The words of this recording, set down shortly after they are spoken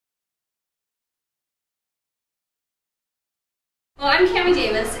Well, I'm Cammy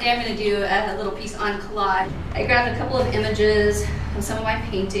Davis, and I'm going to do a little piece on collage. I grabbed a couple of images of some of my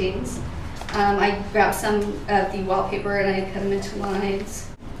paintings. I grabbed some of the wallpaper and I cut them into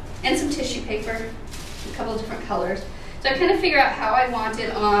lines, and some tissue paper, a couple of different colors. So I kind of figure out how I want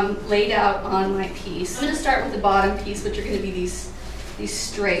it laid out on my piece. I'm going to start with the bottom piece, which are going to be these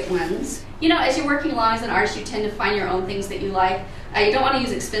straight ones. You know, as you're working along as an artist, you tend to find your own things that you like. I don't want to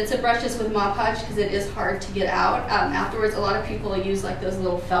use expensive brushes with Mod Podge because it is hard to get out. Afterwards, a lot of people use like those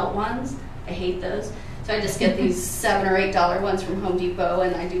little felt ones. I hate those. So I just get these $7 or $8 ones from Home Depot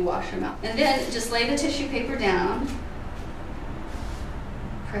and I do wash them out. And then just lay the tissue paper down,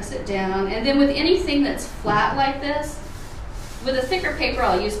 press it down, and then with anything that's flat like this, with a thicker paper,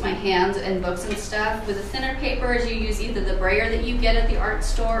 I'll use my hands and books and stuff. With a thinner paper, you use either the brayer that you get at the art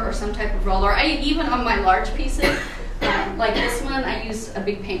store or some type of roller. Even on my large pieces, like this one, I use a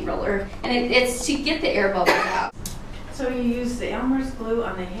big paint roller. And it's to get the air bubbles out. So you use the Elmer's glue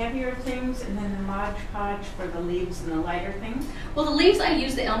on the heavier things and then the Mod Podge for the leaves and the lighter things? Well, the leaves I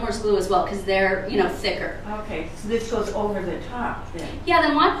use the Elmer's glue as well because they're, you know, thicker. Okay, so this goes over the top then? Yeah,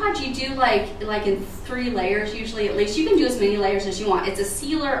 the Mod Podge you do like in 3 layers usually at least. You can do as many layers as you want. It's a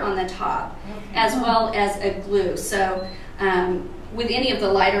sealer on the top as well as a glue. So with any of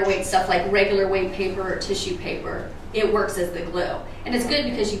the lighter weight stuff like regular weight paper or tissue paper, it works as the glue. And it's good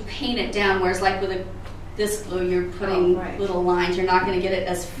because you paint it down, whereas like with this glue you're putting little lines. You're not going to get it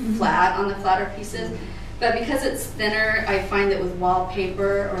as flat on the flatter pieces. But because it's thinner, I find that with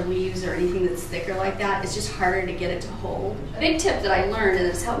wallpaper or leaves or anything that's thicker like that, it's just harder to get it to hold. A big tip that I learned, and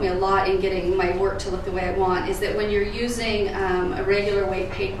it's helped me a lot in getting my work to look the way I want, is that when you're using a regular weight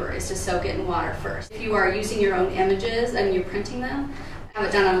paper, is to soak it in water first. If you are using your own images and you're printing them, I have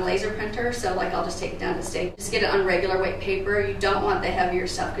it done on a laser printer, so like I'll just take it down to stage. Just get it on regular weight paper. You don't want the heavier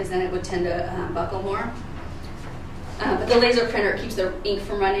stuff because then it would tend to buckle more. But the laser printer keeps the ink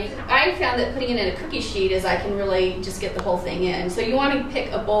from running. I found that putting it in a cookie sheet is I can really just get the whole thing in. So you want to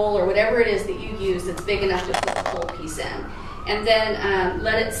pick a bowl or whatever it is that you use that's big enough to put the whole piece in. And then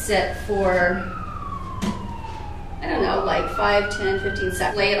let it sit for, I don't know, like 5, 10, 15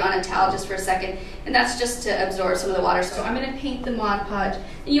 seconds. Lay it on a towel just for a second, and that's just to absorb some of the water. So I'm going to paint the Mod Podge.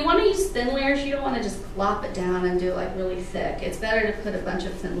 And you want to use thin layers. You don't want to just plop it down and do like really thick. It's better to put a bunch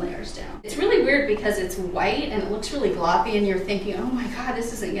of thin layers down. It's really weird because it's white and it looks really gloppy and you're thinking, oh my God,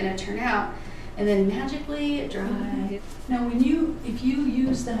 this isn't going to turn out. And then magically it dries. Now if you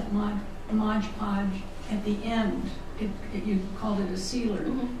use that Mod Podge at the end, you called it a sealer,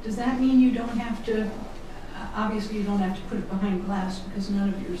 does that mean you don't have to, obviously you don't have to put it behind glass because none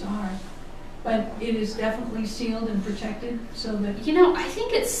of yours are, but it is definitely sealed and protected so that... You know, I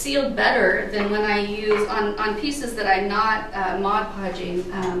think it's sealed better than when I use, on pieces that I'm not Mod Podging,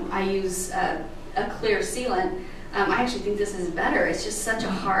 I use a clear sealant. I actually think this is better. It's just such a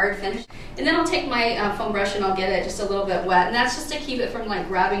hard finish. And then I'll take my foam brush and I'll get it just a little bit wet, and that's just to keep it from like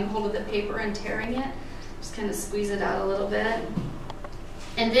grabbing hold of the paper and tearing it. Just kind of squeeze it out a little bit.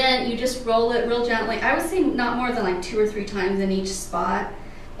 And then you just roll it real gently. I would say not more than like 2 or 3 times in each spot.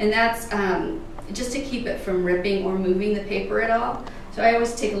 And that's just to keep it from ripping or moving the paper at all. So I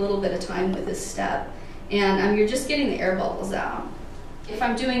always take a little bit of time with this step. And you're just getting the air bubbles out. If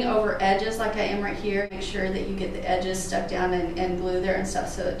I'm doing over edges like I am right here, make sure that you get the edges stuck down and glue there and stuff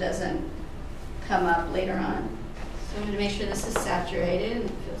so it doesn't come up later on. So I'm going to make sure this is saturated, and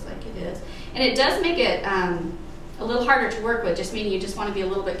it feels like it is. And it does make it a little harder to work with, just meaning you just want to be a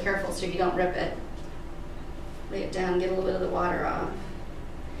little bit careful so you don't rip it. Lay it down, get a little bit of the water off.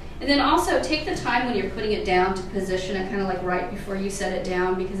 And then also take the time when you're putting it down to position it kind of like right before you set it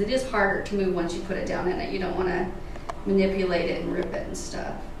down, because it is harder to move once you put it down in it. You don't want to manipulate it and rip it and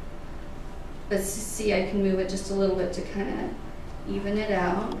stuff. But see, I can move it just a little bit to kind of even it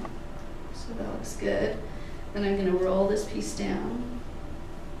out. So that looks good. Then I'm going to roll this piece down.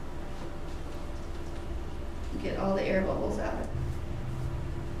 Get all the air bubbles out.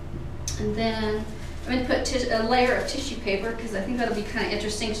 And then I'm going to put a layer of tissue paper because I think that'll be kind of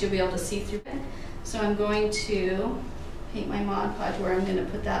interesting because you'll be able to see through it. So I'm going to paint my Mod Podge where I'm going to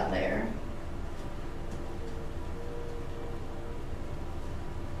put that layer.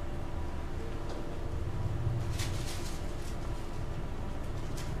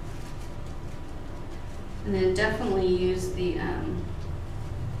 And then definitely use the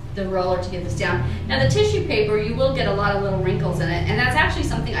roller to get this down. Now the tissue paper, you will get a lot of little wrinkles in it, and that's actually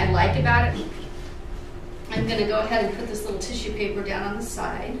something I like about it. I'm going to go ahead and put this little tissue paper down on the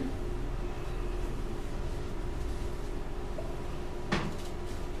side.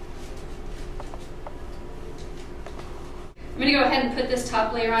 I'm going to go ahead and put this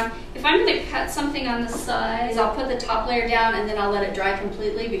top layer on. If I'm going to cut something on the sides, I'll put the top layer down and then I'll let it dry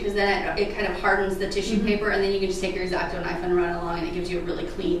completely, because then it kind of hardens the tissue paper, and then you can just take your X-Acto knife and run it along, and it gives you a really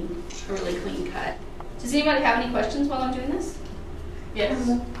clean cut. Does anybody have any questions while I'm doing this?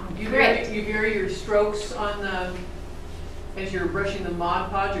 Yes. You vary your strokes on the, as you're brushing the Mod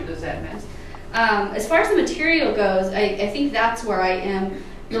Podge, or does that matter? As far as the material goes, I think that's where I am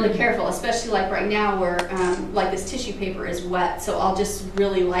really careful, especially like right now where like this tissue paper is wet, so I'll just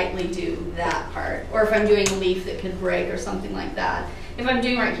really lightly do that part. Or if I'm doing a leaf that could break or something like that. If I'm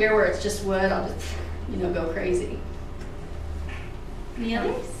doing right here where it's just wood, I'll just, go crazy. Any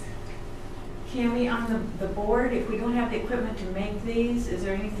others? Cammy, on the board, if we don't have the equipment to make these, is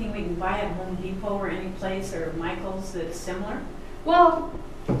there anything we can buy at Home Depot or any place, or Michael's, that's similar? Well,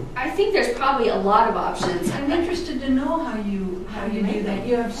 I think there's probably a lot of options. I'm interested to know how you do that.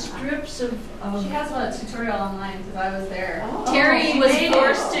 You have strips of She has a tutorial online because I was there. Oh, Terry was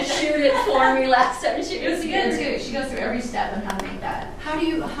forced to shoot it for me last time she was here. She goes through every step on how to make that. How do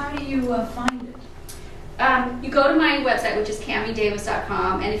you find it? You go to my website, which is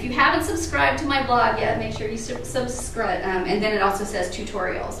cammydavis.com, and if you haven't subscribed to my blog yet, make sure you subscribe. And then it also says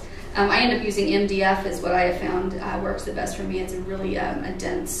tutorials. I end up using MDF is what I have found works the best for me. It's a really a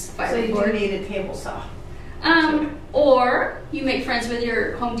dense fiber board. So you do need a table saw. Or you make friends with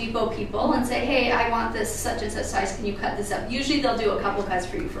your Home Depot people and say, hey, I want this such and such size, can you cut this up? Usually they'll do a couple cuts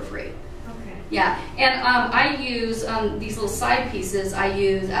for you for free. Okay. Yeah, and I use these little side pieces. I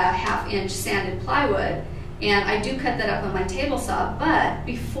use a 1/2-inch sanded plywood, and I do cut that up on my table saw, but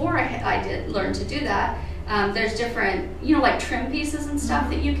before I did learn to do that, there's different, like trim pieces and stuff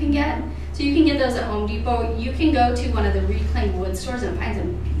that you can get. So you can get those at Home Depot. You can go to one of the reclaimed wood stores and find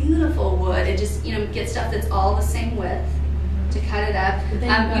some beautiful wood. And just, get stuff that's all the same width to cut it up.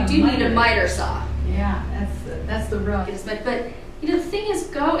 You do need a miter saw. Yeah, that's the rub. But the thing is,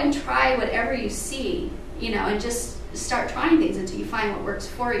 go and try whatever you see, and just start trying things until you find what works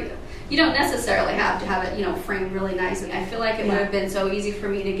for you. You don't necessarily have to have it, framed really nice. I feel like it would have been so easy for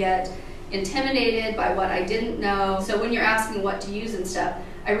me to get intimidated by what I didn't know. So when you're asking what to use and stuff,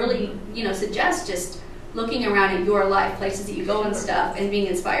 I really, suggest just looking around at your life, places that you go and stuff, and being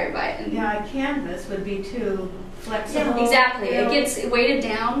inspired by it. And a canvas would be too flexible. Yeah, exactly. It gets weighted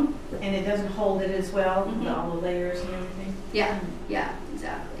down. And it doesn't hold it as well, all the layers and everything. Yeah,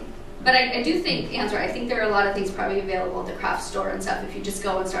 exactly. But I do think, Anne's right, I think there are a lot of things probably available at the craft store and stuff if you just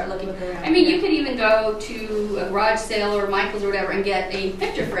go and start looking. You could even go to a garage sale or Michael's or whatever and get a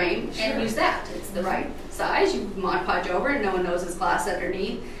picture frame and use that. It's the right size. You Mod Podge over it, no one knows it's glass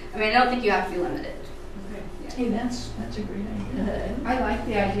underneath. I don't think you have to be limited. Okay. Yeah. Hey, that's a great idea. I like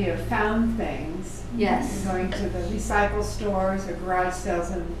the idea of found things. Yes. And going to the recycle stores or garage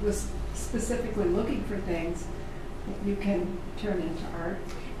sales and was specifically looking for things that you can turn into art.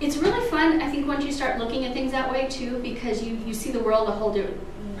 It's really fun, I think, once you start looking at things that way too, because you see the world a whole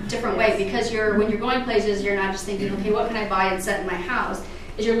different way. Because when you're going places, you're not just thinking, okay, what can I buy and set in my house?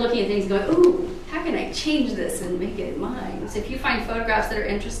 Is you're looking at things and going, ooh, how can I change this and make it mine? So if you find photographs that are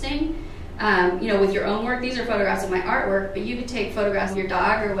interesting, with your own work, these are photographs of my artwork, but you could take photographs of your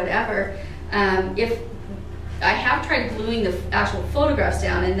dog or whatever. If I have tried gluing the actual photographs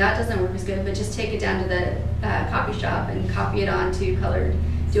down, and that doesn't work as good, but just take it down to the copy shop and copy it onto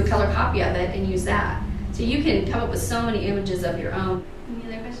do a color copy of it and use that. So you can come up with so many images of your own.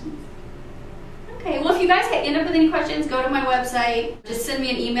 Any other questions? Okay, well, if you guys end up with any questions, go to my website, just send me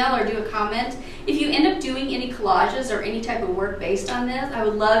an email or do a comment. If you end up doing any collages or any type of work based on this, I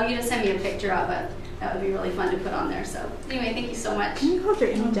would love you to send me a picture of it. That would be really fun to put on there. So anyway, thank you so much. Can you hold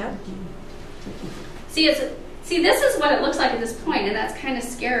your image up? See, this is what it looks like at this point, and that's kind of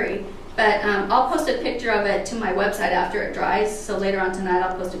scary. But I'll post a picture of it to my website after it dries. So later on tonight,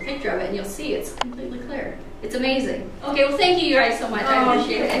 I'll post a picture of it, and you'll see it's completely clear. It's amazing. Okay, well, thank you guys so much. I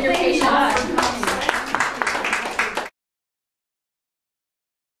appreciate it. And your patience.